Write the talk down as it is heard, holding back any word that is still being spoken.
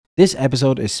This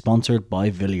episode is sponsored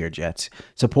by VilliarJets.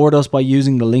 Support us by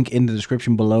using the link in the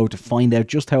description below to find out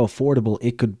just how affordable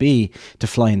it could be to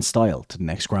fly in style to the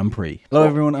next Grand Prix. Hello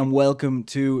everyone and welcome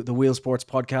to the Wheel Sports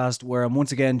podcast, where I'm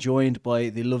once again joined by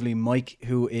the lovely Mike,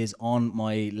 who is on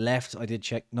my left. Right. I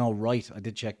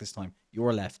did check this time.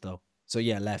 Your left though. So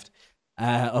yeah, left.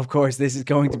 Of course, this is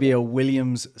going to be a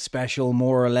Williams special,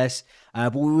 more or less.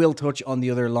 But we will touch on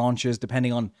the other launches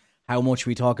depending on how much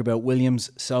we talk about Williams.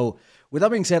 So with that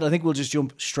being said, I think we'll just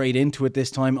jump straight into it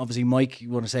this time. Obviously, Mike, you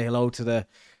want to say hello to the,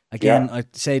 again, Yeah.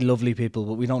 I'd say lovely people,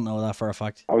 but we don't know that for a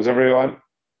fact. How's everyone?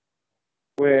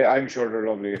 Well, I'm sure they're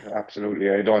lovely.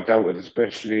 Absolutely. I don't doubt it,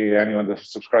 especially anyone that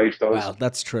subscribes to us. Well,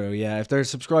 that's true, yeah. If they're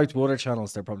subscribed to other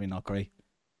channels, they're probably not great.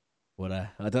 But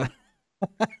I don't...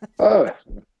 Oh,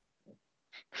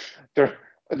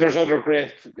 there's other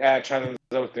great channels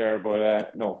out there,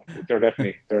 but no, they're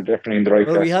definitely in the right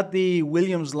Well, we place. had the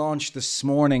Williams launch this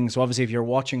morning, so obviously if you're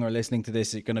watching or listening to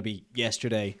this, it's going to be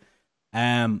yesterday.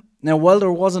 Now, while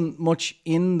there wasn't much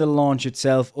in the launch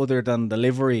itself other than the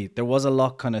livery, there was a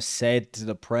lot kind of said to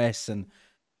the press and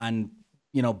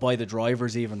you know, by the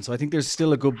drivers even. So I think there's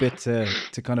still a good bit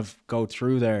to kind of go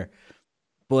through there.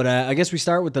 But I guess we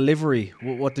start with the livery.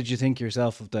 What did you think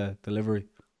yourself of the livery?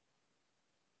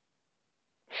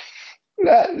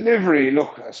 Livery,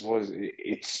 look, I suppose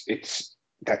it's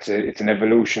an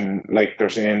evolution, like they're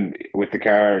saying with the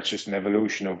car. It's just an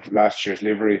evolution of last year's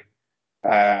livery.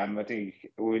 I think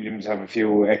Williams have a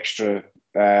few extra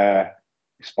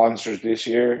sponsors this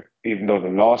year, even though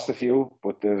they've lost a few,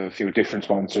 but there's a few different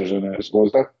sponsors, and I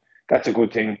suppose that's a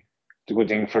good thing. It's a good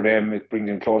thing for them. It brings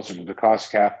them closer to the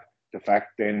cost cap. The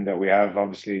fact then that we have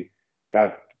obviously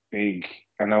that big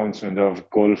announcement of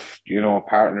Gulf,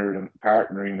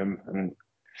 partnering them, and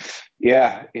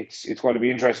yeah, it's going to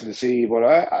be interesting to see. But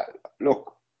I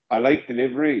look, I like the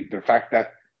livery. The fact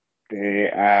that they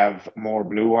have more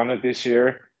blue on it this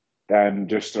year than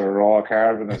just a raw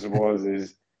carbon, I suppose,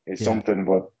 is Yeah. something.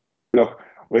 But look,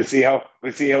 we'll see how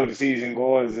the season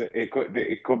goes. It could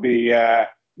be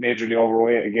majorly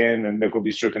overweight again, and there could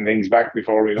be stripping things back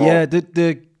before we know Yeah, it.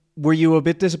 the were you a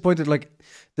bit disappointed? Like,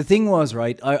 the thing was,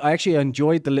 right, I actually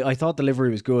enjoyed I thought the livery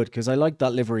was good because I liked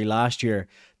that livery last year.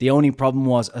 The only problem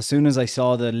was, as soon as I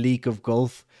saw the leak of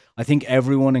Gulf, I think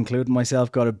everyone, including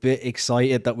myself, got a bit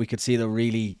excited that we could see the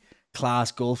really class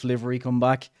Gulf livery come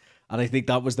back. And I think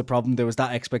that was the problem. There was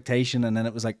that expectation, and then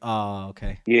it was like, oh, okay.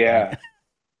 Right. Yeah,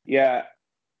 yeah,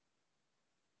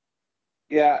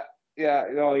 yeah, yeah.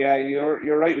 No, yeah.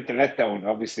 You're right with the letdown.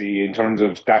 Obviously, in terms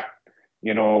of that,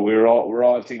 we're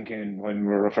all thinking when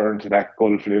we're referring to that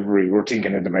Gulf livery, we're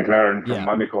thinking of the McLaren from Yeah.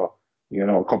 Monaco.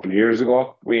 A couple of years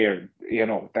ago, where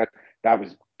that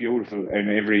was beautiful in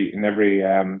every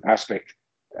aspect.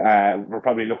 We're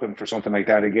probably looking for something like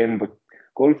that again, but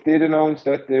Gulf did announce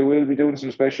that they will be doing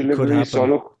some special It could liveries. So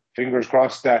happen. look, fingers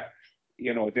crossed that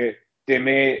they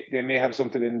may have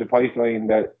something in the pipeline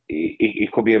that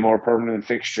it could be a more permanent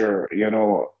fixture.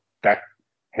 That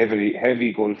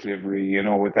heavy Gulf livery.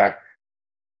 With that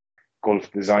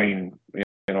Gulf design.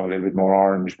 A little bit more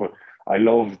orange, but I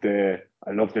love the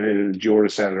little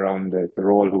Duracell around the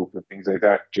roll hoop and things like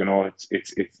that.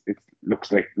 It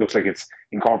looks like it's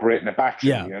incorporating a battery.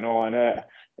 Yeah. And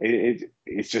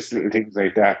it's just little things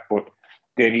like that. But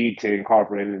they need to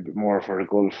incorporate a little bit more for the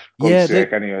Gulf's Yeah,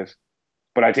 sake, anyways.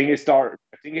 But I think it's I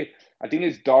think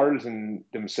it's Darlington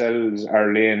themselves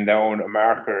are laying down a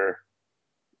marker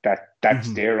that's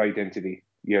mhm. their identity.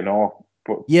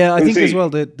 But Yeah, I we'll think as see. well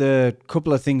the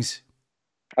couple of things.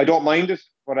 I don't mind it,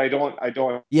 but I don't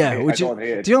Yeah, I which is, don't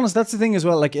hate to it. be honest, that's the thing as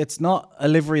well. Like, it's not a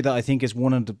livery that I think is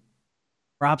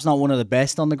perhaps not one of the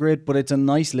best on the grid, but it's a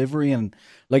nice livery. And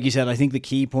like you said, I think the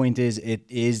key point is it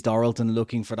is Darlington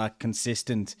looking for that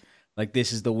consistent, like,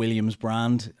 this is the Williams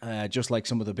brand, just like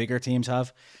some of the bigger teams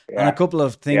have. And a Yeah, couple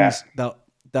of yeah. things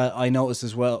that I noticed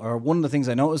as well, or one of the things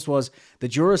I noticed was the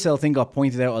Duracell thing got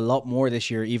pointed out a lot more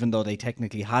this year, even though they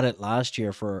technically had it last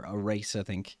year for a race, I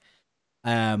think.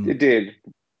 They Um, did,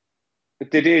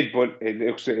 but it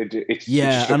looks it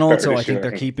Yeah, just and looks better also I this think year. I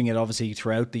they're think. keeping it obviously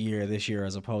throughout the year this year,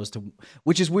 as opposed to,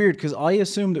 which is weird because I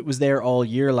assumed it was there all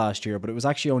year last year, but it was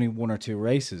actually only one or two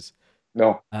races.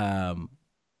 No, Um,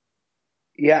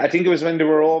 yeah, I think it was when they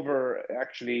were over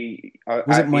actually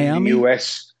was it in the Miami?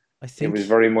 US. I It was think.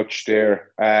 very much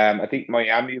there. I think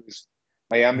Miami was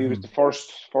Hmm. the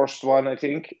first one, I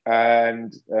think,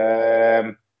 and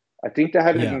I think they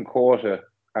had it Yeah, in Quota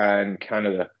and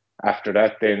Canada. After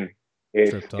that, then it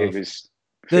tripped it off. was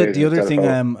The phasing other itself thing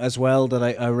out, as well that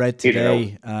I read in and out.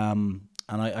 today,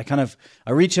 and I kind of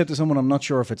I reached out to someone. I'm not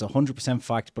sure if it's 100%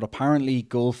 fact, but apparently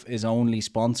Gulf is only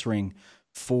sponsoring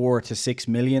 4 to 6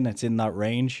 million. It's in that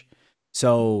range.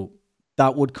 So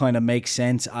that would kind of make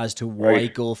sense as to why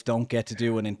Right. Gulf don't get to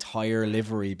do an entire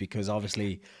livery, because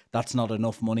obviously that's not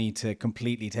enough money to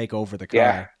completely take over the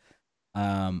Yeah.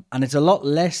 car. And it's a lot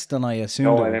less than I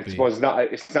assumed No, it and would it's be. was not.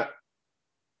 It's not.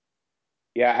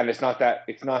 Yeah, and it's not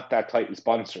that title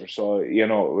sponsor. So yeah,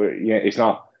 it's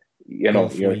not.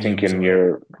 Gulf You're Williams thinking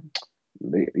or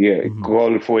yeah, mhm.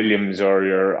 Gulf Williams or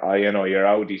your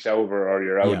Audi Sauber or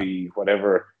your Yeah, Audi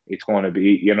whatever it's going to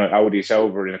be. Audi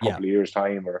Sauber in a yeah, couple of years'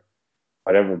 time or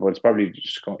whatever. But it's probably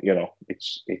just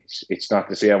it's not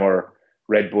the same or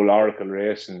Red Bull Oracle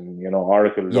race and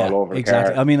Oracle's yeah, all over the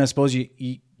exactly. car. I mean, I suppose you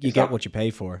It's get not. what you pay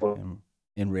for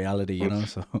in reality, you know.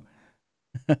 So,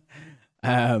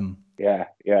 um, Yeah,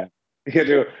 yeah. You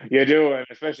do, and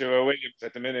especially with Williams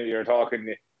at the minute, you're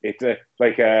talking. It's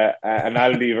like an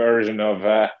Aldi version of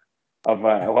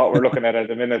what we're looking at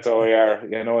the minute. So we are,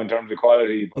 in terms of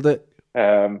quality. well, the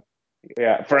Um,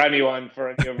 yeah, for any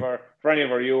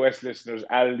of our US listeners,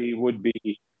 Aldi would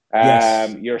be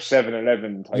yes, your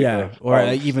 7-Eleven type yeah, of or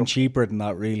of even stuff. cheaper than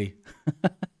that, really.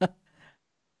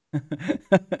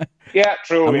 Yeah,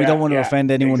 true. And we don't Yeah, want to yeah,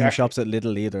 offend anyone who exactly. shops at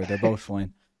Lidl either. They're both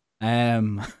fine.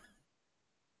 Um,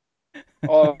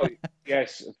 Oh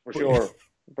yes, but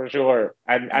for sure,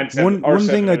 and one or one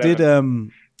thing Seven I did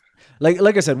Eleven.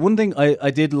 like I said, one thing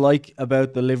I did like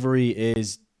about the livery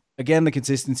is again the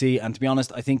consistency. And to be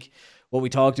honest, I think what we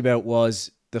talked about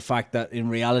was the fact that in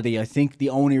reality, I think the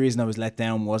only reason I was let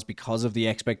down was because of the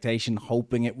expectation,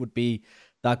 hoping it would be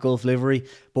that Gulf livery.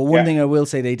 But one Yeah. thing I will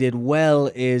say they did well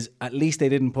is at least they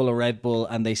didn't pull a Red Bull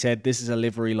and they said this is a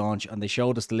livery launch and they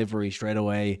showed us the livery straight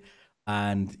away.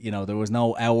 And there was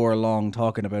no hour long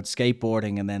talking about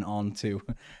skateboarding and then on to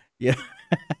yeah.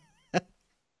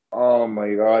 Oh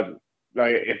my God.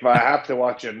 Like if I have to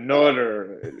watch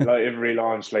another live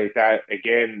relaunch like that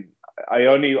again, I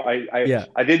only Yeah.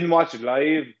 I didn't watch it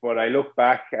live, but I look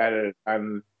back at it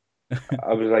and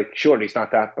I was like, surely it's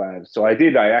not that bad. So I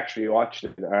did. I actually watched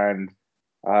it, and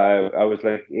I was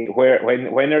like,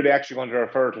 when are they actually going to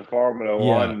refer to Formula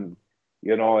Yeah. One?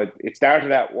 It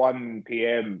started at 1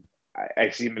 p.m.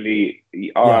 Seemingly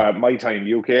Yeah. my time,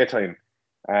 UK time,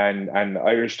 and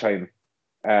Irish time.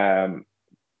 Um,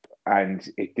 and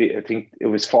I think it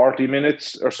was 40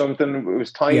 minutes or something. It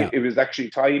was time. Yeah. It was actually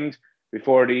timed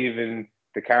before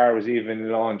the car was even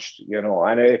launched.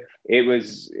 And it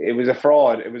was a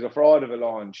fraud. It was a fraud of a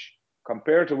launch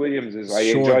compared to Williams's. I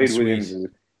Short and enjoyed sweet. Williams's.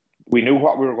 We knew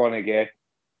what we were going to get.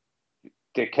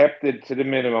 They kept it to the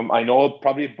minimum. I know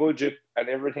probably budget and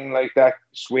everything like that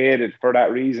swayed it for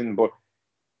that reason, but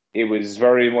it was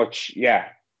very much, yeah,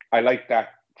 I like that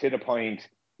to the point.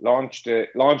 Launch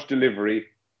delivery.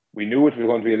 We knew it was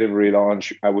going to be a livery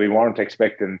launch, and we weren't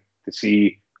expecting to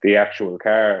see the actual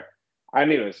car.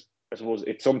 Anyways, I suppose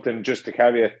it's something just to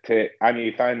caveat to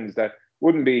any fans that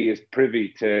wouldn't be as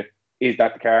privy to is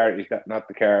that the car, is that not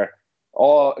the car.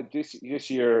 Oh, this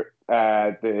year,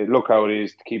 the lookout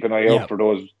is to keep an eye out Yeah. for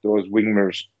those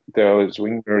wingers. Those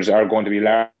wingers are going to be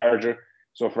larger.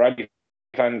 So for any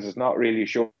fans is not really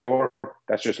sure,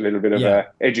 that's just a little bit of Yeah.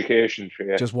 education for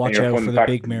you Just and watch your out fun for the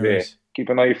fact big of the day. mirrors. Keep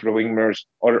an eye for the wing mirrors,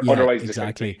 or Yeah, otherwise they can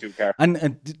exactly. take two cars.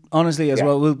 And honestly, as Yeah,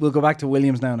 well, we'll go back to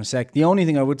Williams now in a sec. The only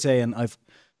thing I would say, and I've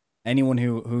anyone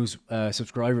who's a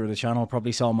subscriber of the channel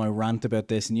probably saw my rant about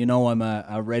this, and I'm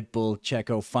a Red Bull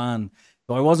Checo fan,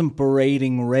 so I wasn't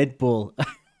berating Red Bull.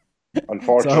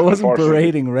 So I wasn't unfortunately,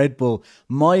 berating Red Bull.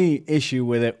 My issue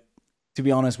with it, to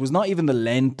be honest, was not even the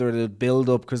length or the build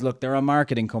up. Because look, they're a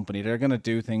marketing company; they're going to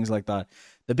do things like that.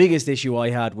 The biggest issue I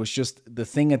had was just the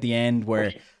thing at the end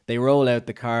where they roll out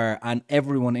the car and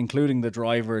everyone, including the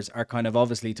drivers, are kind of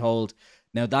obviously told,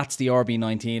 now that's the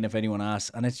RB19 if anyone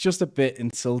asks. And it's just a bit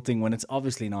insulting when it's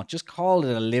obviously not. Just call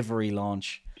it a livery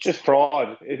launch. it's just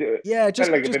fraud. It Yeah,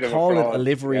 felt like a just bit of a call it a fraud.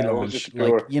 livery Yeah, it was just launch. a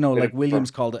Like, pure bit like of a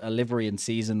Williams called it a livery and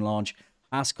season launch.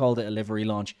 Haas called it a livery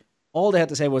launch. All they had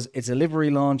to say was it's a livery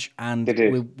launch and They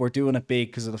did. we're doing it big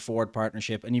because of the Ford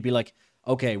partnership. And you'd be like,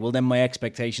 okay, well then my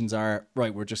expectations are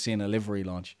right. We're just seeing a livery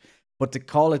launch, but to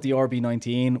call it the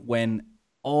RB19 when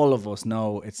all of us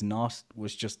know it's not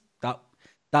was just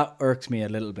that irked me a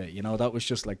little bit. That was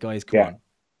just like, guys, come Yeah, on.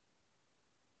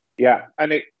 yeah,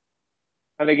 and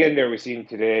again, there we seen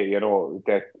today,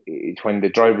 that when the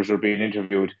drivers were being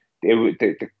interviewed,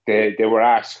 they were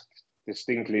asked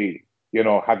distinctly,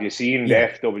 have you seen the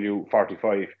Yeah,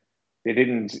 FW45? They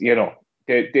didn't, no,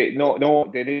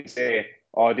 they didn't say,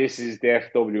 oh, this is the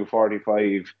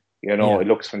FW45. yeah, It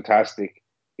looks fantastic.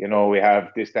 We have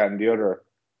this, that, and the other.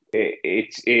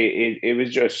 It was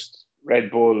just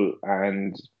Red Bull,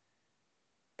 and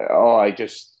oh, I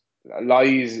just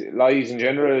lies in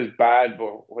general is bad,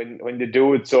 but when they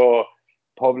do it so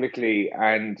publicly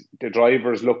and the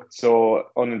drivers looked so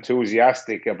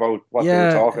unenthusiastic about what they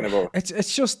were talking Yeah, about,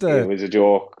 it's just it a was a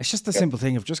joke. it's just a Yep. simple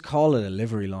thing of just call it a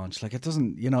livery launch. Like it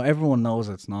doesn't, everyone knows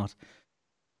it's not.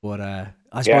 But I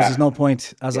suppose there's Yeah, no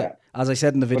point, yeah. as I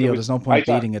said in the But it video, was there's no I point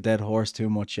thought, beating a dead horse too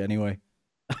much anyway.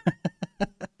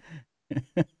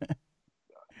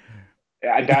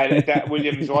 and that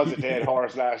Williams was a dead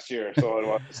horse last year, so it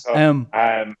was. So um,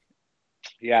 um,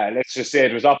 yeah, let's just say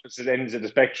it was opposite ends of the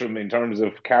spectrum in terms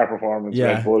of car performance,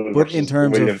 Red yeah, Bull but in versus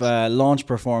terms of Williams. launch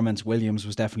performance, Williams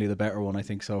was definitely the better one, I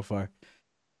think, so far.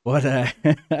 But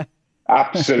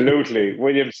Absolutely, they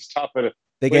gave us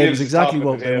Williams is exactly top of the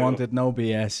what they table wanted, no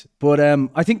BS. But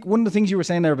I think one of the things you were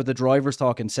saying there about the drivers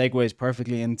talking segues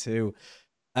perfectly into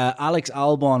Alex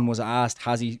Albon was asked,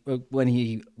 when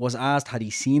he was asked, had he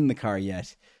seen the car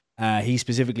yet? He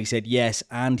specifically said yes,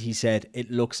 and he said it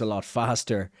looks a lot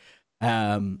faster.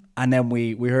 And then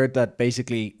we heard that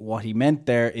basically what he meant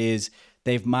there is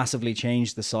they've massively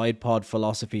changed the side pod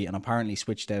philosophy and apparently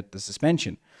switched out the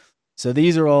suspension. So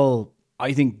these are all,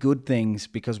 I think, good things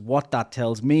because what that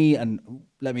tells me, and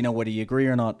let me know whether you agree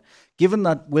or not, given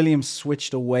that Williams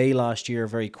switched away last year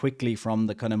very quickly from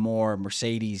the kind of more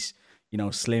Mercedes,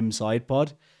 slim side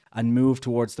pod and moved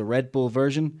towards the Red Bull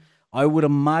version, I would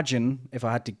imagine, if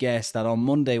I had to guess, that on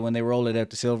Monday when they roll it out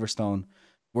to Silverstone,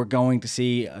 we're going to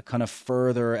see a kind of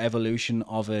further evolution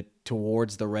of it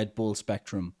towards the Red Bull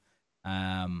spectrum.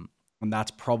 And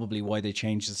that's probably why they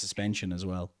changed the suspension as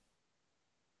well.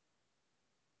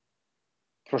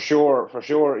 for sure. For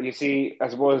sure, you see, I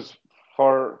suppose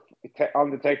for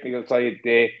on the technical side,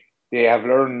 they have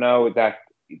learned now that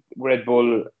Red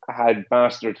Bull had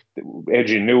mastered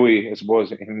Adrian Newey, I suppose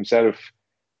himself,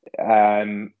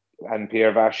 um, and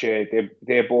Pierre Vacher.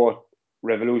 They both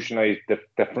revolutionised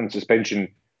the front suspension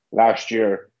last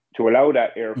year to allow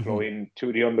that airflow Mm-hmm.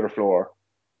 into the underfloor,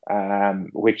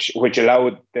 which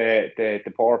allowed the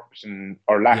porpoising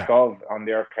or lack Yeah. of on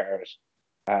their cars.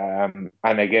 And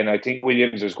again, I think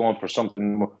Williams is going for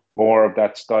something more of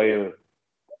that style.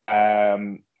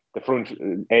 The front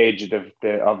edge of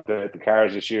the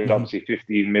cars this year is Mm-hmm. obviously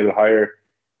 15 mil higher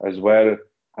as well,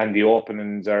 and the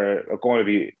openings are going to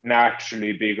be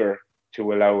naturally bigger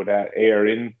to allow that air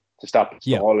in to stop it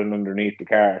Yeah. stalling underneath the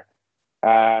car.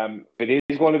 It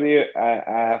is going to be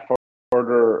a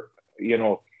further, you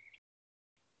know,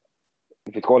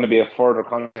 if it's going to be a further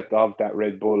concept of that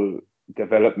Red Bull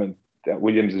development that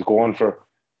Williams is going for,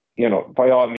 by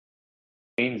all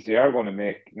means, they are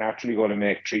naturally going to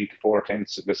make 3 to 4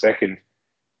 tenths of a second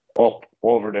up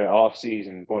over the off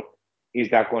season. But is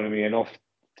that going to be enough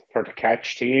for to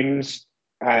catch teams?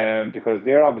 Because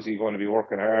they're obviously going to be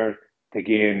working hard to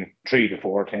gain 3 to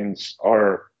 4 tenths,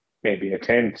 or maybe a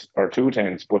tenth or 2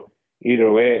 tenths. But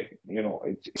either way,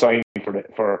 it's a sign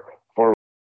for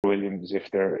Williams if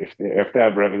they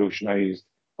have revolutionized,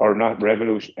 or not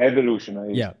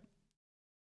evolutionized Yeah.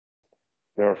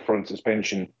 their front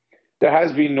suspension. There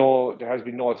has been no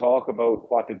talk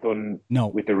about what they've done No.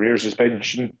 with the rear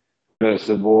suspension. I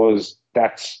suppose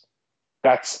that's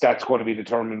going to be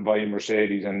determined by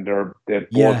Mercedes, and they're both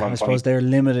Yeah, I on suppose point. they're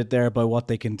limited there by what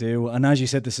they can do. And as you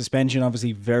said, the suspension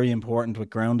obviously very important with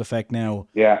ground effect now.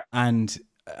 Yeah, And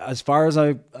as far as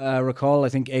I recall, I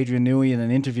think Adrian Newey in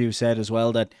an interview said as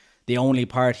well that the only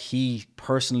part he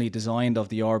personally designed of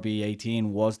the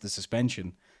RB18 was the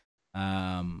suspension.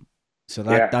 Um, so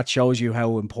that yeah. that shows you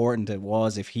how important it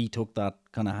was if he took that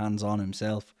kind of hands on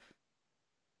himself.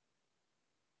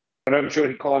 But I'm sure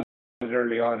he called it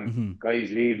early on. Hmm.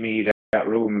 Guys, leave me that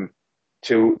room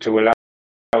to allow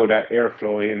that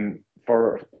airflow in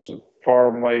for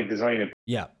my design of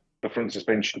Yeah. the front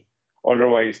suspension.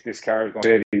 Otherwise, this car is going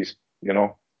to Mercedes. You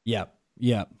know. Yeah,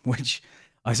 yeah. Which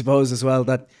I suppose as well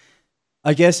that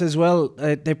I guess as well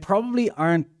they probably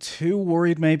aren't too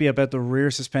worried maybe about the rear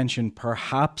suspension,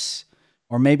 perhaps,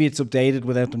 or maybe it's updated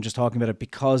without them just talking about it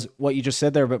because what you just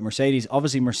said there about Mercedes.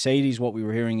 Obviously, Mercedes, what we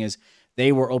were hearing is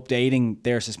they were updating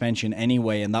their suspension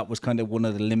anyway, and that was kind of one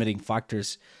of the limiting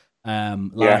factors Yeah.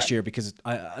 last year because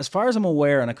as far as I'm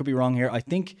aware, and I could be wrong here, I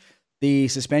think the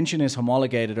suspension is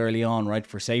homologated early on, right,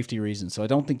 for safety reasons. So I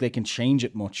don't think they can change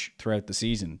it much throughout the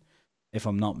season, if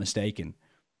I'm not mistaken.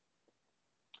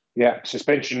 Yeah,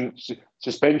 suspension,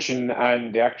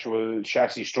 and the actual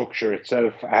chassis structure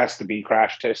itself has to be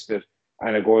crash tested,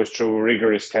 and it goes through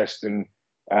rigorous testing.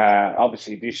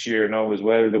 Obviously, this year now as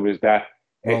well, there was that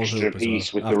Roll extra hoop as well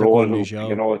piece with the after roll Guan hoop,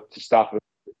 Yu. to stop it.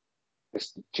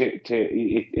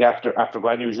 After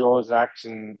Guan Yu Zhou's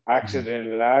Mm-hmm. accident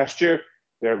last year,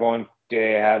 they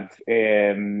have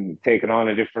taken on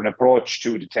a different approach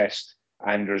to the test,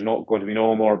 and there's not going to be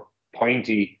no more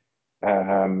pointy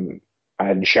and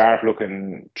sharp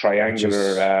looking which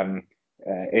triangular is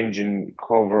engine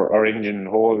cover or engine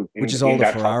hole all in the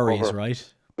that top Ferraris, cover,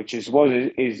 right? which is what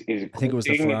is a I think it good was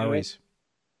the thing in it. Ferraris.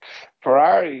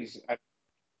 Ferraris,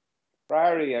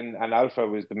 Ferrari and Alpha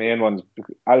was the main ones.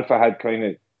 Alpha had kind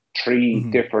of three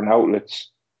Hmm. different outlets.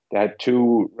 They had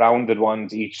two rounded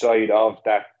ones each side of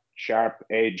that sharp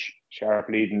edge, sharp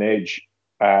leading edge,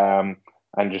 um,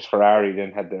 and just Ferrari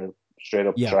then had their straight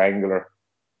up Yeah. triangular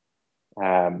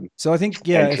um, So I think,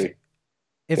 yeah, entry.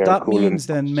 if They're that cooling means,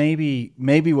 then pumps.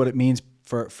 maybe what it means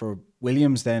for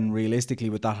Williams then realistically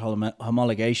with that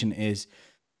homologation is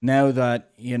now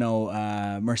that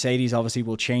Mercedes obviously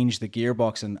will change the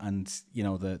gearbox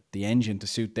and the engine to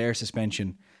suit their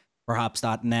suspension. Perhaps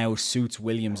that now suits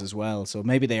Williams as well. So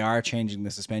maybe they are changing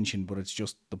the suspension, but it's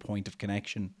just the point of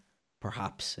connection.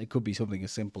 Perhaps it could be something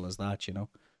as simple as that.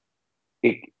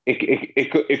 It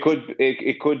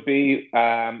could be,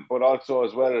 but also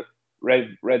as well,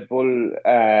 Red Bull,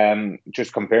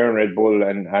 just comparing Red Bull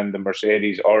and the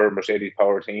Mercedes or Mercedes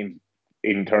power team,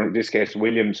 this case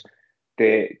Williams,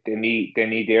 they need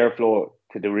the airflow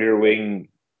to the rear wing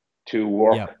to Yeah.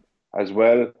 work as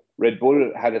well. Red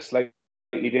Bull had a slightly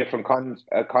different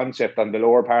concept on the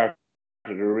lower part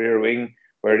of the rear wing,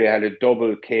 where they had a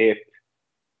double cape,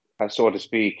 so to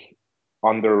speak,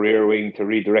 on the rear wing to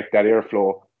redirect that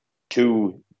airflow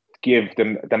to give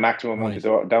them the maximum amount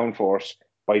Right. of downforce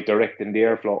by directing the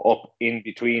airflow up in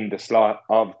between the slot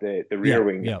of the Yeah. rear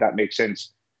wing, if Yeah. that makes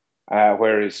sense.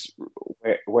 Whereas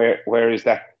whereas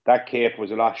that cape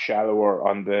was a lot shallower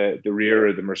on the rear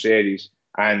of the Mercedes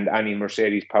and any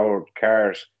Mercedes powered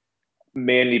cars,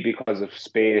 mainly because of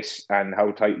space and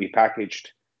how tightly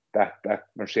packaged that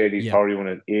Mercedes Yeah. power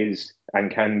unit is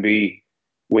and can be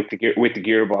with the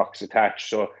gearbox attached.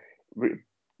 So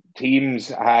teams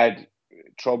had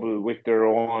trouble with their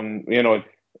own,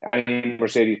 and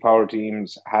Mercedes power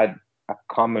teams had a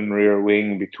common rear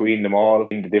wing between them all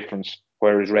in the difference,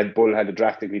 whereas Red Bull had a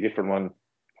drastically different one.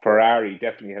 Ferrari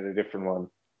definitely had a different one.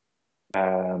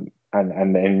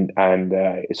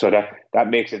 So that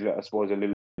makes it, I suppose, a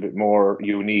little bit more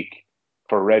unique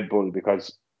for Red Bull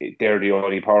because they're the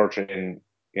only powertrain,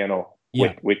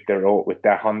 Yeah. with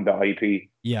that Honda IP.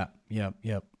 Yeah. Yeah.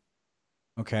 Yeah.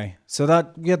 Okay. So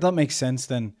that makes sense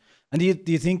then. And do you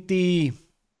think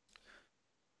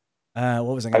what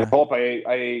was I I gonna hope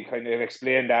I kind of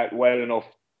explained that well enough,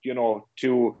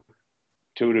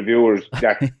 to the viewers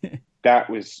that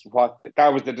was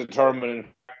the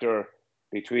determining factor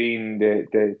between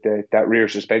that rear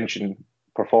suspension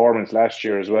performance last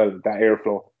year as well. That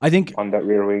airflow I think on that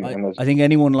rear wing, and I think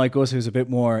anyone like us who's a bit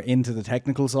more into the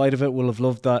technical side of it will have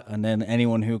loved that. And then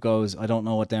anyone who goes, I don't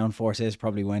know what downforce is,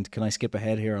 probably went, can I skip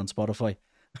ahead here on Spotify?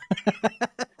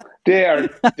 they've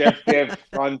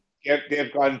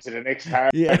gone to the next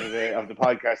part Yeah. of the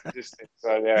podcast at this stage.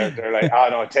 So they're like, oh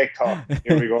no, tech talk.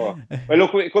 Here we go. Well,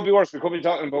 look, it could be worse. We could be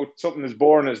talking about something as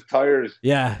boring as tires.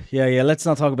 Yeah. Let's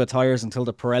not talk about tires until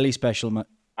the Pirelli special.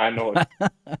 I know.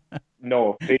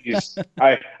 No, please.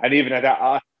 And even at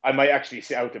that, I might actually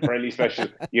sit out the Pirelli special.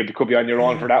 You could be on your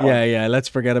own for that one. Yeah. Let's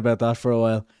forget about that for a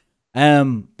while.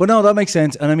 But no, that makes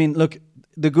sense. And I mean, look,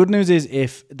 the good news is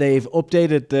if they've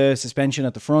updated the suspension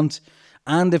at the front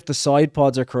and if the side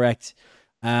pods are correct,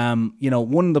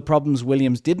 one of the problems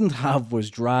Williams didn't have was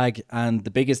drag, and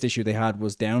the biggest issue they had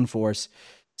was downforce.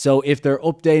 So if they're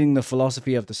updating the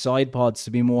philosophy of the side pods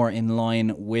to be more in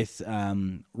line with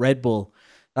Red Bull,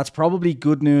 that's probably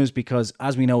good news because,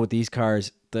 as we know with these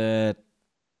cars, the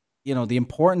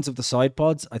importance of the side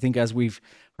pods, I think, as we've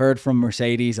heard from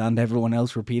Mercedes and everyone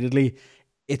else repeatedly,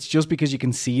 it's just because you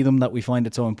can see them that we find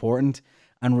it so important.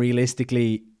 And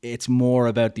realistically, it's more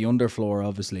about the underfloor,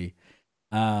 obviously.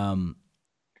 Um,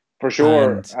 For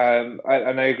sure. and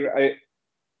I agree.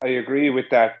 I agree with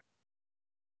that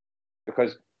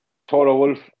because Toto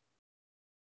Wolff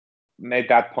made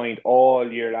that point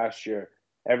all year last year.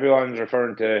 Everyone's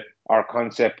referring to our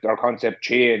concept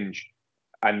change,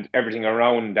 and everything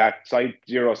around that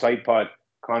zero side pod yeah,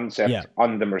 concept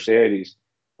on the Mercedes,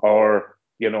 or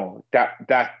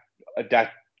that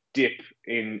dip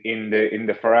in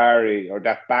the Ferrari, or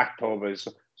that bathtub, as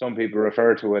some people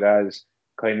refer to it as,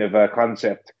 kind of a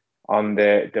concept on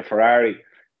the Ferrari.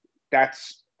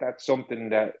 That's something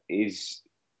that is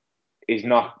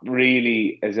not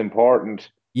really as important.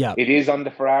 yeah, It is on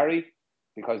the Ferrari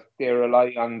because they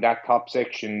rely on that top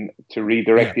section to yeah,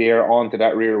 redirect the air onto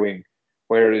that rear wing.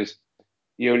 Whereas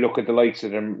you look at the likes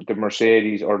of the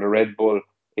Mercedes or the Red Bull,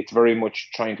 it's very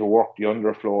much trying to work the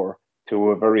underfloor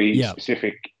to a very yeah,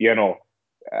 specific,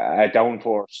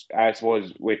 downforce, as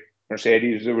was with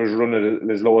Mercedes was running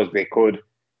as low as they could.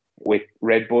 With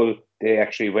Red Bull, they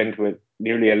actually went with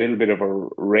nearly a little bit of a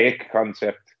rake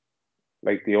concept,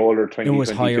 like the older It was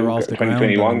higher 2022, off the ground than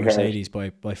the 2021 cars. Mercedes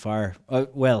by far.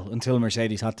 Well, until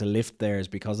Mercedes had to lift theirs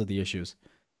because of the issues.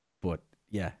 But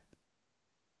yeah,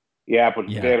 Yeah, but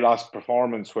yeah, they lost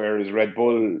performance, whereas Red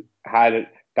Bull had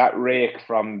that rake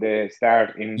from the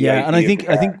start in the yeah. And I idea of the think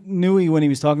I car. think Newey, when he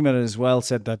was talking about it as well,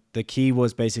 said that the key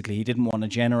was basically he didn't want to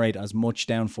generate as much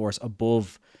downforce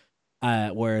above.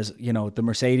 Whereas the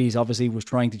Mercedes obviously was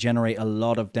trying to generate a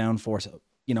lot of downforce,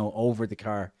 over the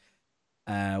car.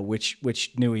 Which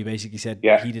Newey basically said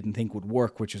Yeah, he didn't think would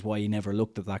work, which is why he never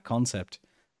looked at that concept.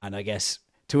 And I guess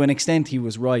to an extent he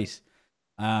was right.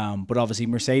 But obviously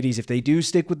Mercedes, if they do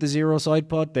stick with the zero side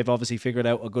pod, they've obviously figured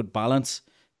out a good balance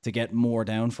to get more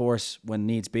downforce when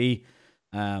needs be.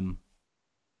 Um,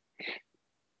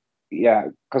 yeah,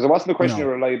 because it wasn't a you question of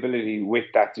know, reliability with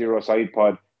that zero side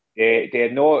pod. They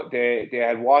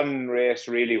had one race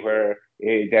really where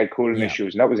they had cooling yeah,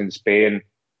 issues, and that was in Spain.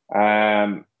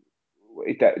 Um,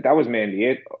 that was mainly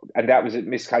it, and that was a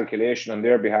miscalculation on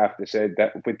their behalf. They said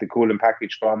that with the cooling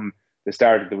package from the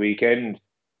start of the weekend,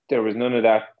 there was none of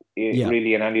that yeah,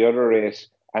 really in any other race,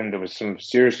 and there was some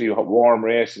seriously warm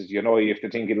races. You have to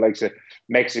think it like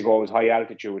Mexico was high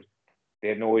altitude. They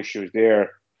had no issues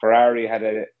there. Ferrari had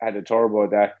a turbo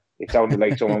that it sounded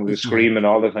like someone was yeah, screaming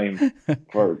all the time.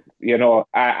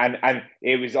 And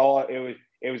it was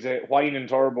a whining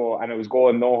turbo and it was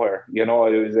going nowhere.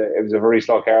 It was a very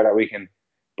slow car that weekend.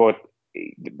 But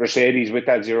Mercedes with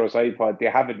that zero side pod, they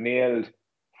have it nailed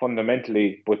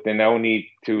fundamentally, but they now need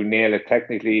to nail it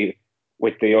technically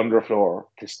with the underfloor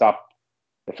to stop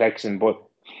the flexing. But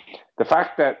the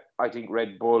fact that I think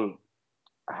Red Bull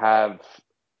have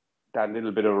that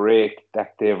little bit of rake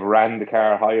that they've ran the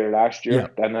car higher last yeah,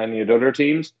 year than any of the other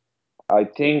teams. I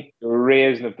think the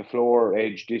raising of the floor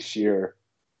edge this year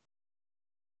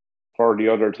for the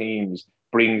other teams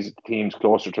brings the teams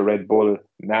closer to Red Bull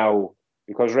now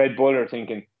because Red Bull are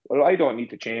thinking, well, I don't need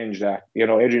to change that.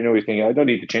 Adrian Newey's thinking, I don't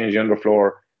need to change the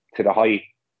underfloor to the height.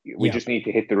 We yeah. just need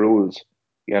to hit the rules.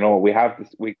 We have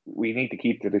this, we need to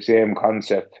keep to the same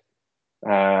concept.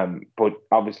 But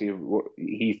obviously,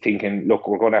 he's thinking, look,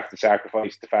 we're going to have to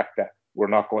sacrifice the fact that we're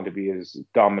not going to be as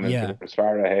dominant Yeah. or as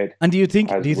far ahead And do you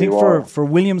think as do you we think for were. for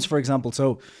Williams, for example,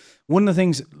 so one of the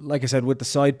things, like I said, with the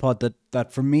side pod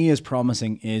that for me is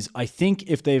promising is I think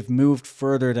if they've moved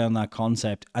further down that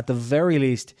concept, at the very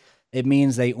least, it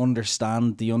means they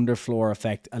understand the underfloor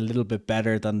effect a little bit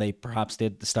better than they perhaps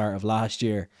did at the start of last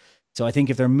year. So I think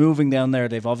if they're moving down there,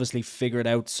 they've obviously figured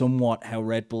out somewhat how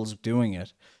Red Bull's doing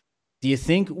it. Do you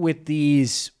think with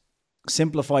these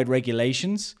simplified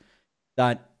regulations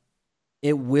that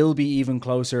it will be even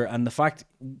closer? And the fact,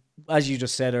 as you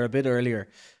just said a bit earlier,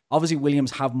 obviously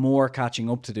Williams have more catching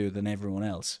up to do than everyone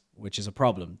else, which is a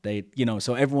problem.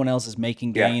 So everyone else is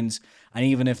making Yeah, gains, and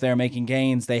even if they're making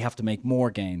gains, they have to make more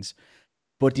gains.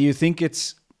 But do you think they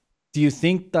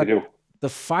that do. the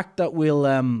fact that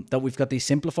we've got these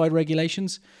simplified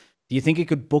regulations, do you think it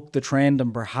could buck the trend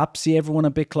and perhaps see everyone a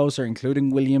bit closer, including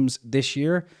Williams this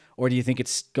year? Or do you think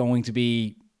it's going to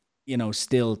be,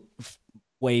 still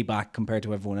way back compared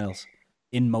to everyone else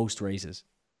in most races?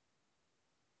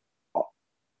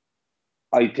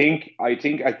 I think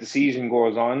as the season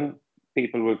goes on,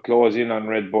 people will close in on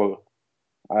Red Bull.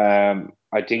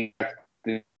 I think that's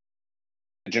the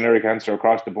generic answer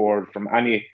across the board from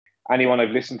anyone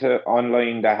I've listened to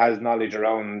online that has knowledge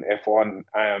around F1,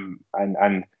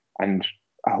 and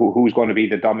who's going to be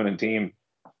the dominant team.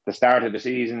 The start of the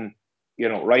season,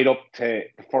 right up to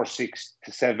the first 6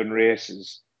 to 7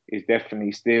 races is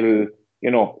definitely still,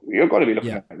 you're going to be looking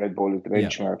Yeah, at Red Bull as the yeah.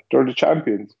 benchmark. They're the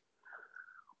champions.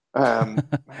 I'm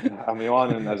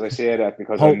yawning as I say that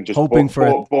because I'm just Hoping for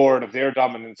it, bored of their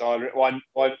dominance already.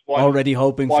 already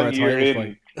hoping for a One year title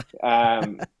fight.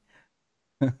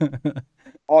 in, um,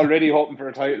 already hoping for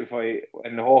a title fight,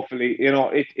 and hopefully,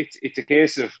 it's a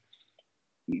case of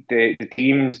the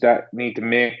teams that need to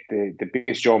make the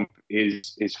biggest jump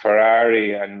is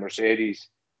Ferrari and Mercedes.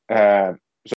 Uh,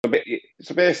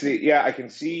 so basically, yeah, I can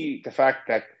see the fact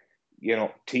that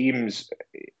teams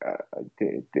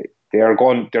they are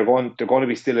going they're going to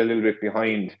be still a little bit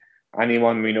behind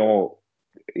anyone we know.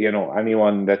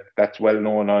 Anyone that's well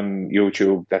known on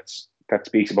YouTube that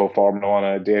speaks about Formula One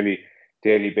on a daily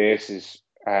basis,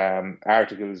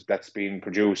 articles that's being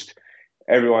produced.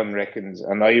 Everyone reckons,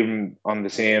 and I'm on the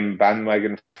same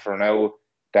bandwagon for now,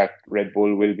 that Red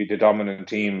Bull will be the dominant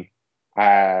team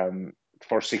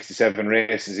for 67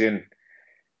 races in.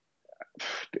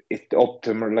 It's up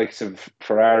to likes of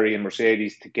Ferrari and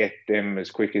Mercedes to get them as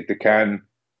quick as they can.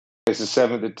 races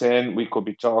 7 to 10, we could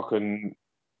be talking.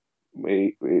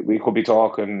 We could be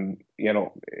talking.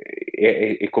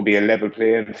 It could be a level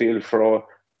playing field for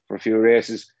a few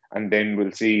races, and then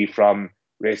we'll see from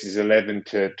races 11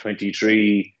 to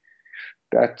 23.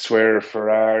 That's where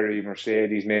Ferrari,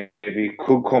 Mercedes maybe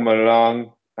could come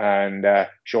along and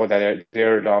show that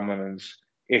their dominance.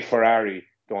 If Ferrari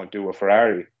don't do a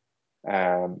Ferrari,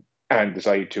 and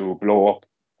decide to blow up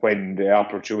when the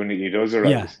opportunity does Yeah,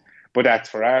 arise. But that's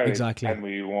Ferrari, exactly. and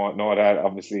we won't know that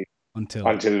obviously Until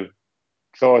until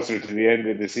closer to the end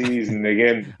of the season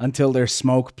again. until there's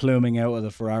smoke pluming out of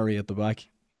the Ferrari at the back,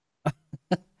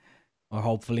 or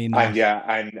hopefully And not.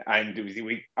 yeah,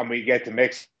 we get to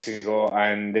Mexico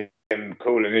and then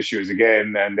cooling issues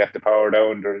again, and they have to power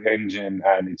down their engine,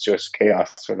 and it's just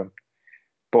chaos for them.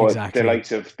 But the Exactly.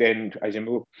 likes of then as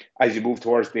you move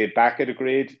towards the back of the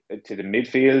grid to the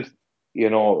midfield,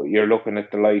 you're looking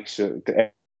at the likes of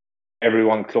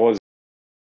everyone closing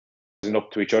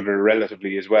up to each other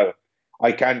relatively as well.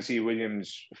 I can see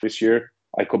Williams this year.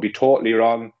 I could be totally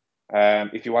wrong.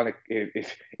 If you want to,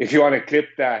 if you want to clip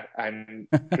that and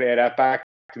play that back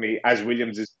to me as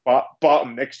Williams is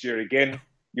bottom next year again,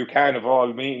 you can of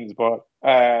all means. But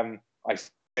I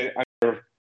said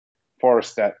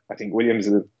first that I think Williams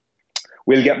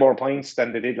will get more points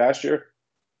than they did last year.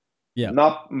 Yeah.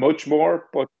 Not much more,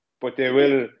 but they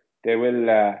will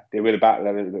battle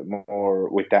a little bit more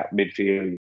with that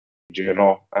midfield,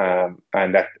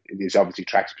 and that is obviously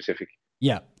track specific.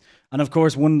 Yeah. And of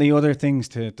course, one of the other things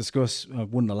to discuss,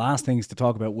 one of the last things to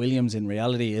talk about Williams in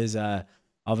reality is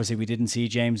obviously we didn't see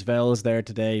James Vels there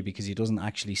today because he doesn't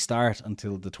actually start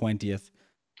until the 20th.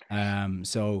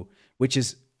 So, which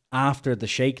is after the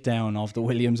shakedown of the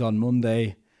Williams on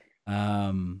Monday.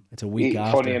 It's a week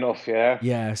Funny after. enough, yeah.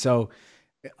 Yeah. So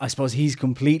I suppose he's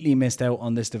completely missed out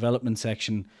on this development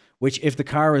section, which if the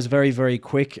car is very, very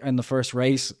quick in the first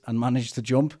race and managed to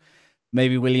jump,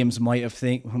 maybe Williams might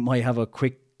have a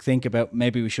quick think about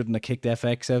maybe we shouldn't have kicked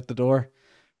FX out the door.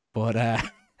 But I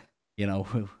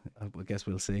guess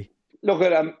we'll see. Look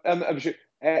at I'm sure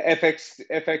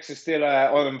FX is still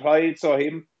unemployed, so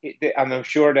and I'm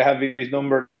sure they have his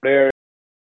number there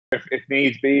if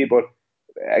needs be. But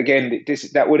again,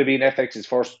 that would have been FX's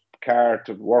first car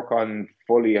to work on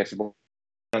fully, I suppose,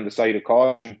 on the side of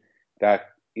caution. That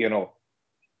that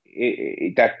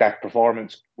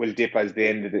performance will dip as the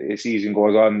end of the season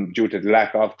goes on due to the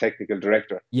lack of technical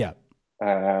director. Yeah.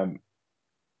 Um,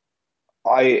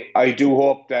 I do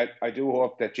hope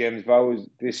that James Vowes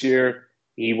this year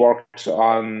he works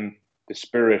on the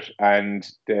spirit and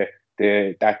that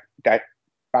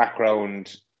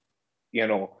background,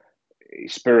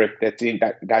 spirit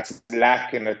that's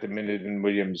lacking at the minute in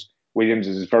Williams. Williams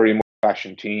is a very much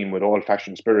fashion team with old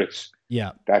fashioned spirits.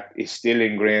 Yeah. That is still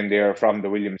ingrained there from the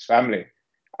Williams family.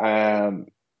 And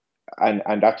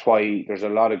that's why there's a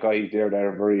lot of guys there that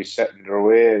are very set in their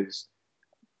ways.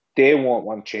 They won't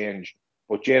want change.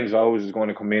 But James Vowes is going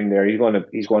to come in there. He's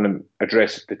going to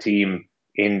address the team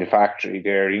in the factory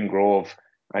there in Grove,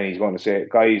 and he's going to say,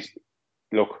 guys,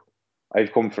 look,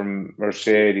 I've come from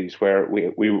Mercedes where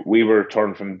we were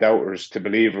turned from doubters to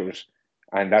believers,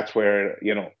 and that's where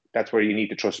you need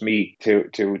to trust me to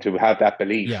have that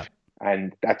belief, Yeah.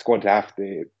 and that's going to have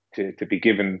to be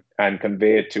given and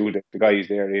conveyed to the guys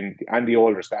there and the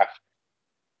older staff.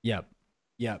 Yeah.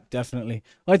 Yeah, definitely.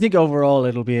 I think overall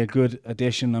it'll be a good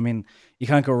addition. I mean, you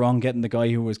can't go wrong getting the guy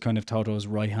who was kind of Toto's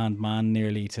right-hand man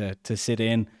nearly to sit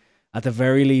in. At the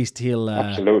very least,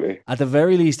 Absolutely. At the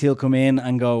very least, he'll come in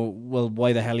and go, well,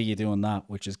 why the hell are you doing that?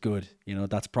 Which is good.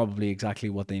 That's probably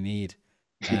exactly what they need.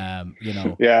 Yeah.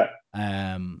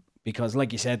 Because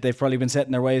like you said, they've probably been set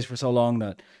in their ways for so long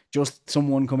that just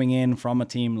someone coming in from a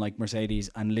team like Mercedes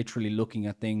and literally looking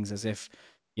at things as if,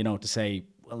 to say,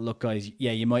 well, look, guys,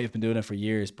 yeah, you might have been doing it for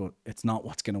years, but it's not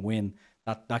what's going to win.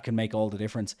 That can make all the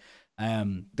difference.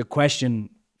 The question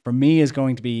for me is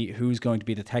going to be who's going to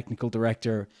be the technical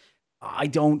director. I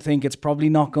don't think it's probably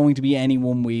not going to be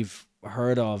anyone we've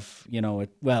heard of,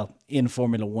 in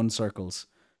Formula One circles.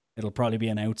 It'll probably be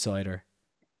an outsider,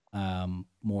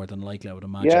 more than likely, I would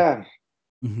imagine. Yeah.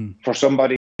 Mm-hmm. For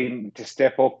somebody to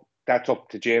step up, that's up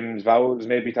to James Vowles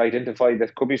maybe to identify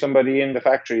that could be somebody in the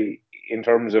factory in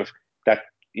terms of that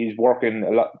he's working a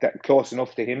lot that close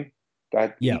enough to him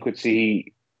that he could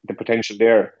see the potential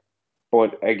there.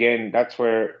 But again, that's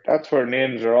where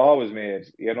names are always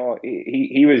made.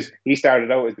 He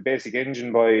started out as the basic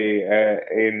engine boy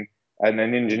and an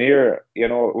engineer,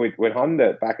 with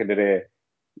Honda back in the day.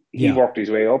 He worked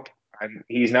his way up, and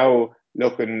he's now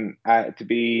looking to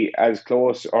be as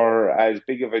close or as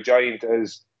big of a giant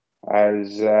as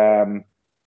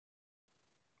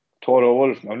Toto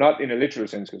Wolff. Now, not in a literal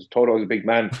sense, because Toto is a big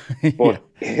man, Yeah. but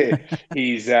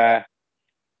he's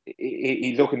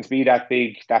he's looking to be that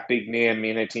big name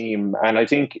in a team, and I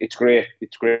think it's great.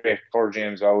 It's great for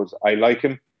James Owens. I like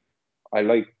him. I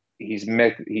like his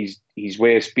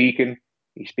way of speaking.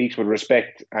 He speaks with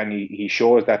respect, and he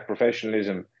shows that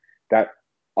professionalism that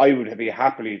I would be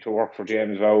happily to work for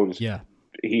James Owens. Yeah.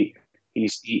 He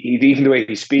even the way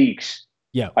he speaks,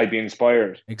 Yeah. I'd be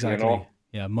inspired. Exactly.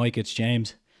 Yeah. Mike, it's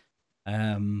James.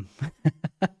 Um,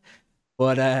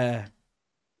 but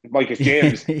Mike, it's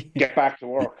James. Get back to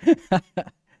work.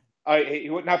 He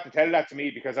wouldn't have to tell that to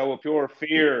me because I have a pure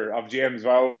fear of James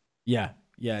Owens. Yeah,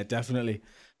 yeah, definitely.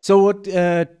 So what?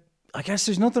 I guess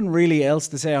there's nothing really else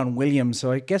to say on Williams.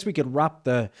 So I guess we could wrap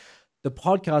the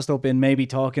podcast up in maybe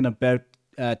talking about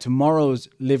tomorrow's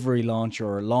livery launch,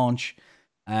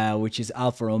 which is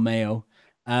Alfa Romeo.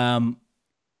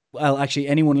 Well, actually,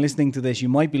 anyone listening to this, you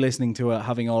might be listening to it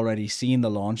having already seen the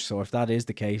launch. So if that is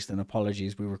the case, then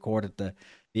apologies. We recorded the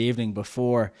evening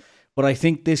before. But I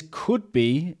think this could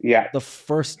be the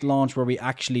first launch where we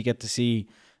actually get to see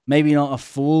maybe not a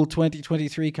full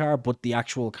 2023 car, but the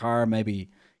actual car maybe,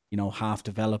 half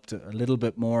developed, a little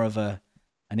bit more of an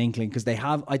inkling. Because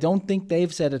I don't think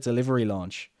they've said it's a livery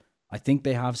launch. I think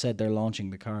they have said they're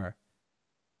launching the car,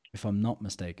 if I'm not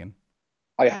mistaken.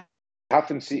 I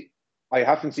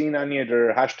haven't seen any of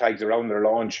their hashtags around their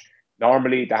launch.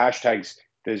 Normally, the hashtags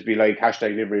there's be like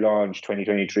hashtag livery launch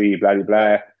 2023, blah blah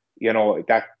blah.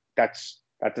 That's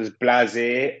as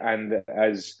blasé and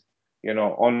as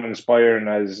uninspiring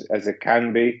as it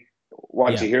can be.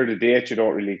 Once you hear the date, you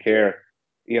don't really care,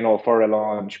 for a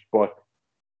launch. But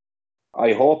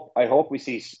I hope we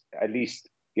see at least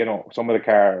some of the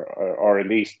car, or at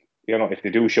least if they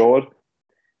do show it,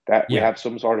 that we have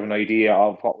some sort of an idea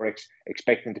of what we're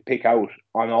expecting to pick out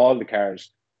on all the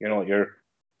cars.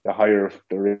 The higher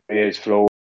the raised flow,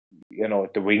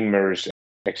 the wing mirrors,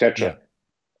 etc.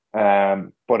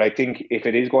 But I think if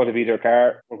it is going to be their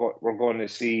car, we're going to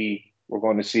see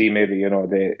maybe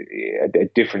the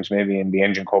difference maybe in the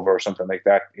engine cover or something like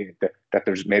that. That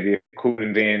there's maybe a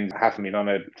cooling vane half a million on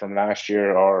it from last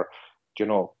year, or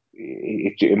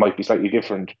it might be slightly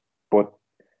different, but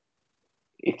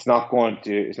they're not going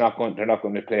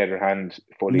to play their hand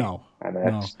fully. No, and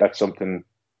that's something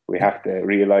we have to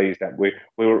realize, that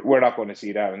we're not going to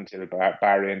see that until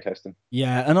Bahrain testing.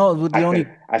 Yeah, and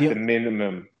the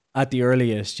minimum. At the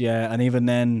earliest, yeah, and even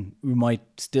then we might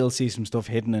still see some stuff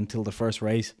hidden until the first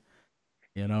race.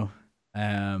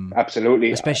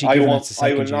 Absolutely. Especially given it's the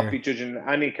second I will not be judging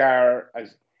any car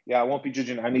I won't be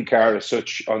judging any car as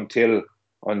such until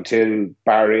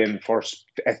Bahrain first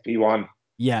FP1.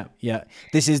 Yeah.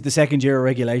 This is the second year of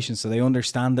regulation, so they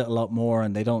understand it a lot more,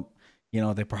 and they don't,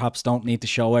 they perhaps don't need to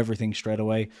show everything straight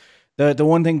away. The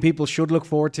one thing people should look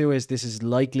forward to is this is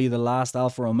likely the last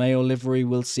Alfa Romeo livery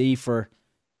we'll see for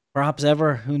perhaps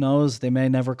ever. Who knows? They may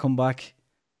never come back.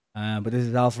 But this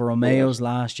is Alfa Romeo's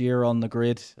last year on the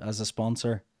grid as a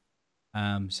sponsor.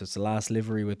 So it's the last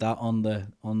livery with that on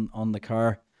the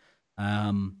car.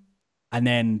 And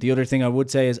then the other thing I would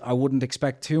say is I wouldn't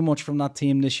expect too much from that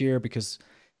team this year, because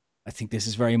I think this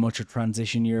is very much a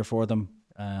transition year for them.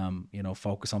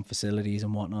 Focus on facilities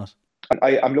and whatnot.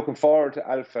 I'm looking forward to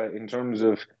Alpha in terms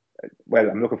of,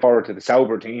 I'm looking forward to the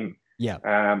Sauber team. Yeah.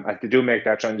 As they do make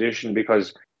that transition,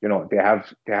 because they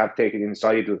have taken in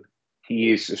Seidel.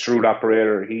 He is a shrewd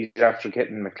operator. He's after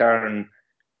getting McLaren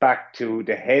back to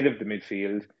the head of the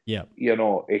midfield. Yeah.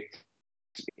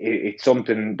 It's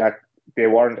something that they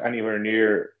weren't anywhere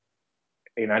near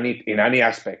in any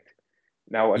aspect.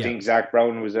 Now, I think Zach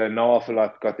Brown was an awful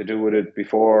lot got to do with it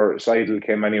before Seidel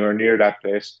came anywhere near that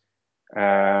place.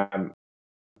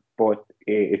 But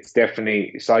it's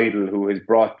definitely Seidel who has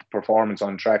brought performance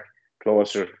on track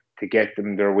closer to get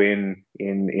them their win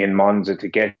in Monza, to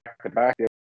get back. They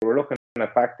were looking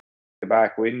at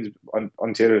back-to-back wins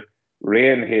until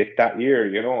rain hit that year,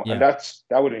 and that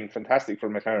would have been fantastic for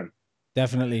McLaren.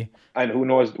 Definitely. And who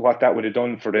knows what that would have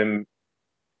done for them,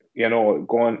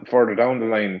 going further down the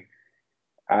line.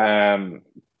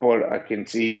 But I can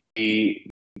see,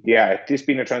 if this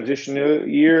being a transitional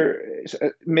year,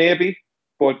 maybe,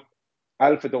 but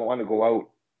Alpha don't want to go out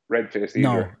red-faced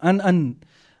either. No, and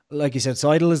like you said,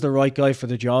 Seidel is the right guy for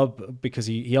the job, because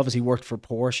he obviously worked for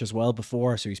Porsche as well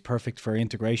before, so he's perfect for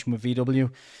integration with VW.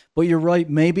 But you're right,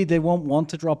 maybe they won't want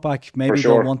to drop back. Maybe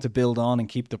they'll want to build on and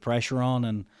keep the pressure on,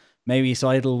 and maybe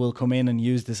Seidel will come in and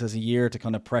use this as a year to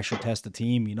kind of pressure test the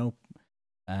team,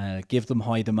 give them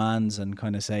high demands and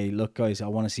kind of say, look, guys, I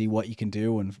want to see what you can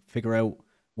do and figure out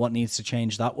what needs to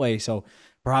change that way. So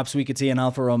perhaps we could see an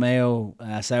Alfa Romeo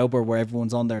Sauber where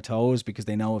everyone's on their toes, because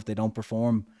they know if they don't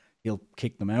perform, he'll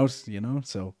kick them out, you know.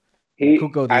 So it could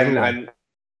He go the other way.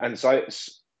 and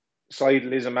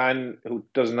Seidel is a man who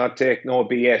does not take no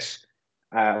BS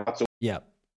Yeah,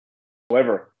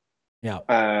 whatsoever. yeah,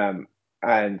 Um,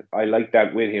 and I like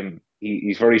that with him.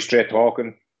 He's very straight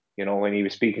talking. You know, when he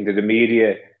was speaking to the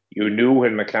media, you knew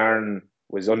when McLaren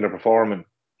was underperforming,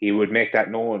 he would make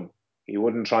that known. He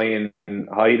wouldn't try and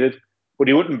hide it, but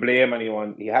he wouldn't blame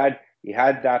anyone. He had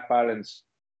that balance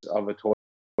of a Toto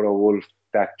Wolff,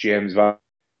 that James Van.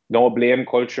 No blame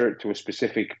culture to a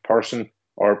specific person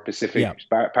or yeah, specific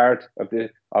part of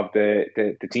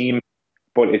the team,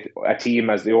 but a team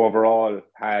as the overall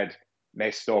had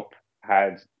messed up,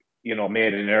 had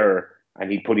made an error,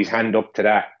 and he put his hand up to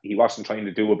that. He wasn't trying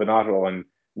to do a Bonotto and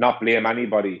not blame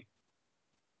anybody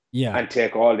yeah. and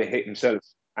take all the hit himself.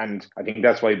 And I think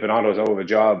that's why Bonotto's out of a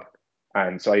job,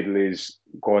 and Seidel is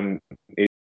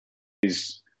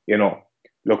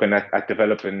looking at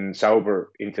developing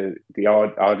Sauber into the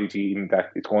Audi team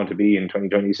that it's going to be in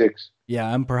 2026.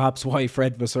 Yeah, and perhaps why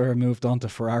Fred Vasseur moved on to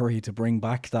Ferrari to bring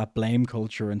back that blame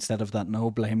culture instead of that no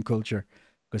blame culture,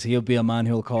 because he'll be a man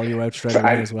who'll call you out straight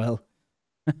away And as well.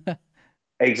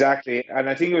 exactly. And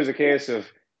I think it was a case of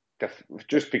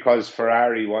just because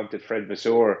Ferrari wanted Fred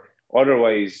Vasseur.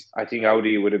 Otherwise, I think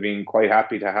Audi would have been quite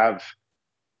happy to have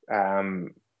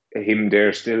um, him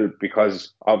there still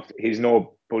because of his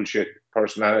no bullshit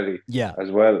personality Yeah, as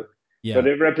well. So yeah.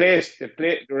 they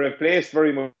replaced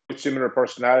very much similar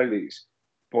personalities,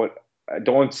 but I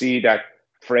don't see that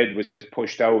Fred was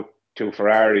pushed out to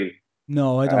Ferrari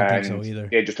No, I don't think so and either.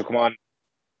 they just took him on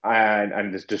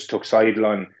and just took Seidel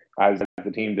on as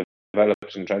the team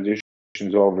develops and transitions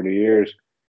over the years.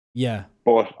 Yeah,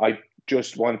 But I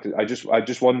just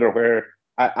wonder where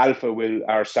Alpha will,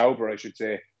 or Sauber, I should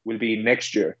say, will be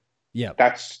next year. yeah,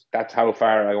 That's how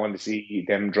far I want to see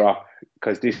them drop.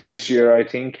 Because this year, I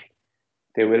think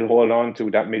they will hold on to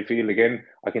that midfield again.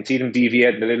 I can see them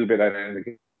deviating a little bit and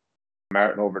then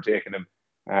Martin overtaking them,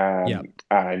 yeah,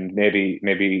 and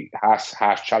maybe Haas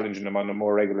challenging them on a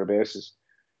more regular basis.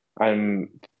 And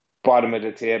bottom of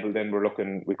the table, then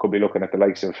we could be looking at the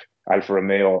likes of Alfa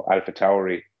Romeo, Alfa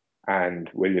Tauri, and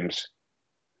Williams.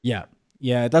 yeah,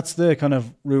 yeah. That's the kind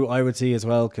of route I would see as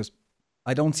well, because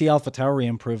I don't see AlphaTauri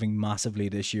improving massively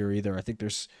this year either. I think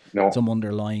there's No, some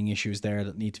underlying issues there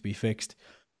that need to be fixed.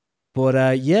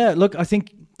 But yeah, look, I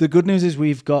think the good news is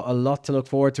we've got a lot to look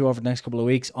forward to over the next couple of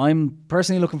weeks. I'm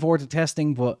personally looking forward to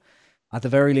testing, but at the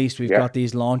very least, we've yeah, got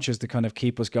these launches to kind of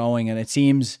keep us going. And it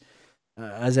seems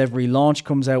as every launch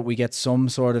comes out, we get some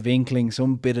sort of inkling,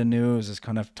 some bit of news is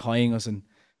kind of tying us and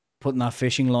putting that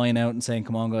fishing line out and saying,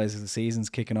 come on, guys, the season's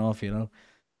kicking off,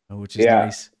 which is yeah,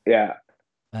 nice. yeah.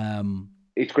 Um,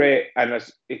 It's great, and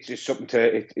it's just something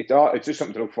it's just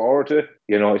something to look forward to.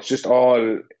 It's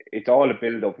all a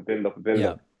build up, a build up, a build yeah,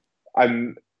 up.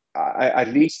 I'm at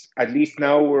least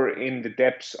now we're in the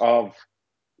depths of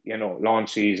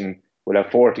launch season. We'll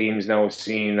have four teams now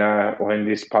seen by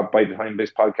the time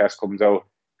this podcast comes out,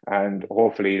 and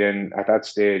hopefully then at that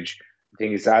stage, I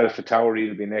think it's Alpha Tauri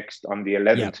will be next on the yeah.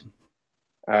 11th,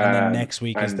 And then next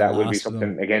week is and the that will be last of them.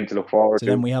 something again to look forward So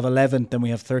then to. we have 11th, then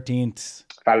we have 13th.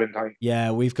 Valentine,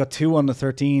 Yeah, we've got two on the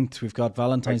 13th. We've got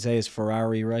Valentine's Day is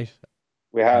Ferrari, right?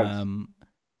 we have Um,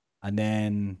 and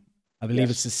then I believe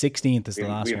it's yes, the 16th is we the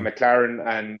have, we last have one. McLaren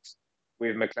and we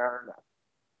have McLaren,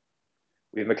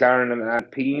 and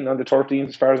Alpine on the 13th,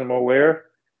 as far as I'm aware.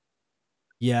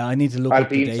 Yeah, I need to look up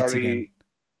the Alpine, dates again. sorry,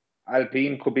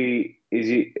 Alpine could be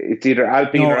it's either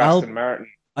Alpine No, or Aston Martin.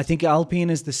 I think Alpine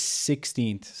is the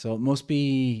 16th, so it must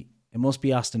be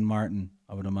Aston Martin,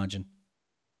 I would imagine.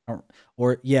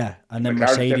 Or yeah, and then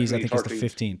McLaren's Mercedes I definitely think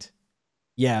is the 13th. 15th.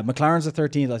 Yeah, McLaren's the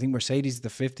 13th. I think Mercedes is the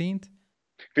 15th.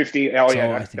 50. Oh yeah,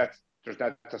 So I that's think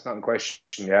that's not in question.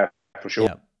 Yeah, for sure.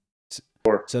 yeah.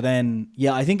 So then,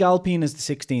 yeah, I think Alpine is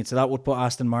the 16th. So that would put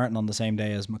Aston Martin on the same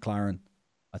day as McLaren.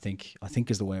 I think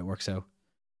is the way it works out.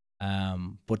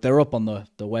 But they're up on the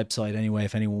website anyway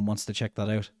if anyone wants to check that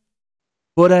out.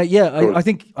 But yeah, Cool. I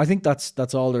think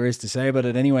that's all there is to say about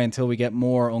it anyway until we get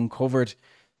more uncovered.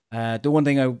 The one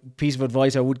piece of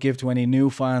advice I would give to any new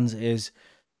fans is,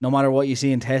 no matter what you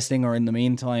see in testing or in the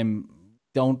meantime,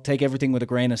 don't take everything with a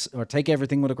grain of or take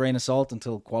everything with a grain of salt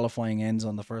until qualifying ends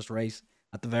on the first race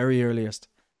at the very earliest.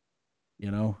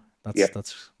 You know, that's Yeah,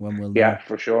 that's when we'll yeah, know.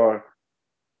 for sure.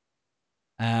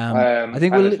 I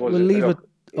think And I we'll suppose leave it. look,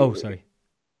 Oh, sorry.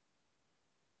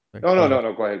 Sorry. no, Go no, no, ahead.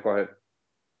 no. Go ahead, go ahead.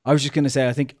 I was just gonna say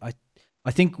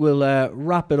I think we'll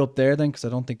wrap it up there then because I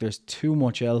don't think there's too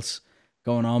much else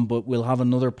going on. But we'll have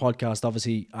another podcast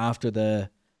obviously after the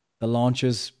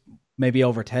launches, maybe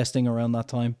over testing around that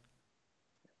time.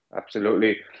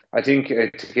 Absolutely. I think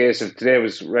it's a case of today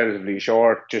was relatively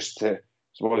short, just to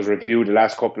suppose review the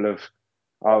last couple of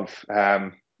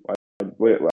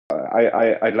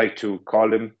I'd like to call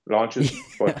them launches,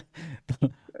 but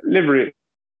livery.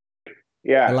 The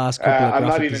Yeah, last couple of I'm not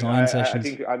graphic even. design I sessions.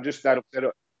 think I'm just that upset.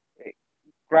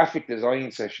 Graphic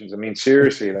design sessions. I mean,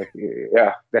 seriously, like,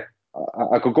 yeah,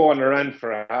 I could go on a rant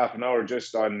for a half an hour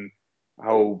just on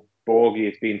how bogey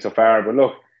it's been so far. But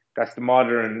look, that's the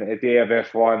modern day of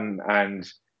F1, and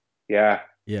yeah,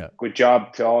 Yeah. good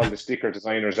job to all the sticker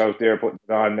designers out there putting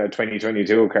it on a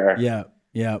 2022 car. Yeah.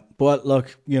 Yeah. But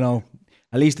look,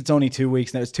 at least it's only 2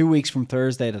 weeks now. It's 2 weeks from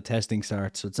Thursday the testing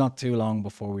starts, so it's not too long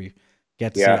before we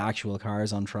get to see Yeah, actual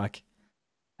cars on track.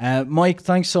 Mike,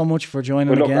 thanks so much for joining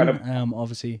but look, again. Adam,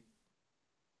 Obviously,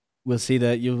 we'll see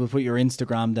that you'll put your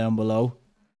Instagram down below.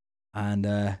 And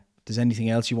if there's anything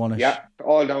else you want to, yeah,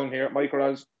 all down here,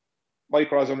 Micros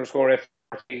underscore F.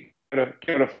 Give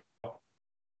it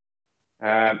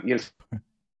you'll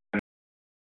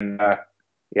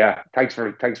yeah, thanks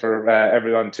for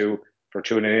everyone for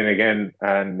tuning in again,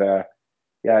 and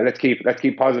yeah, let's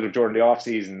keep positive during the off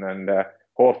season, and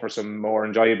hope for some more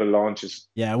enjoyable launches.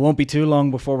 yeah, it won't be too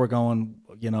long before we're going.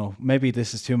 Maybe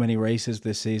this is too many races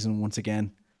this season once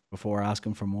again before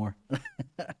asking for more.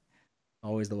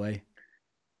 Always the way.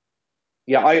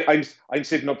 Yeah, I'm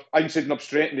sitting up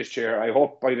straight in this chair. I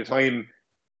hope by the time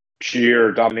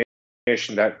sheer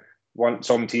domination that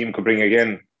some team could bring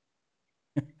again.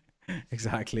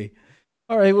 Exactly.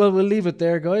 All right, well, we'll leave it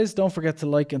there, guys. Don't forget to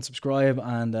like and subscribe,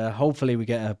 and hopefully we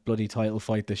get a bloody title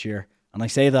fight this year. And I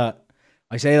say that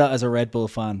as a Red Bull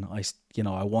fan. I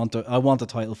want a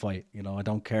title fight. I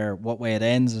don't care what way it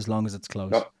ends as long as it's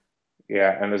close. No,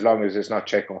 yeah, and as long as it's not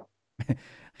Checo.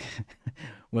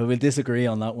 Well, we'll disagree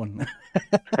on that one.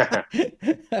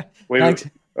 We'll, Thanks.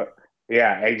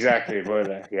 yeah, exactly.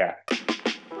 But yeah.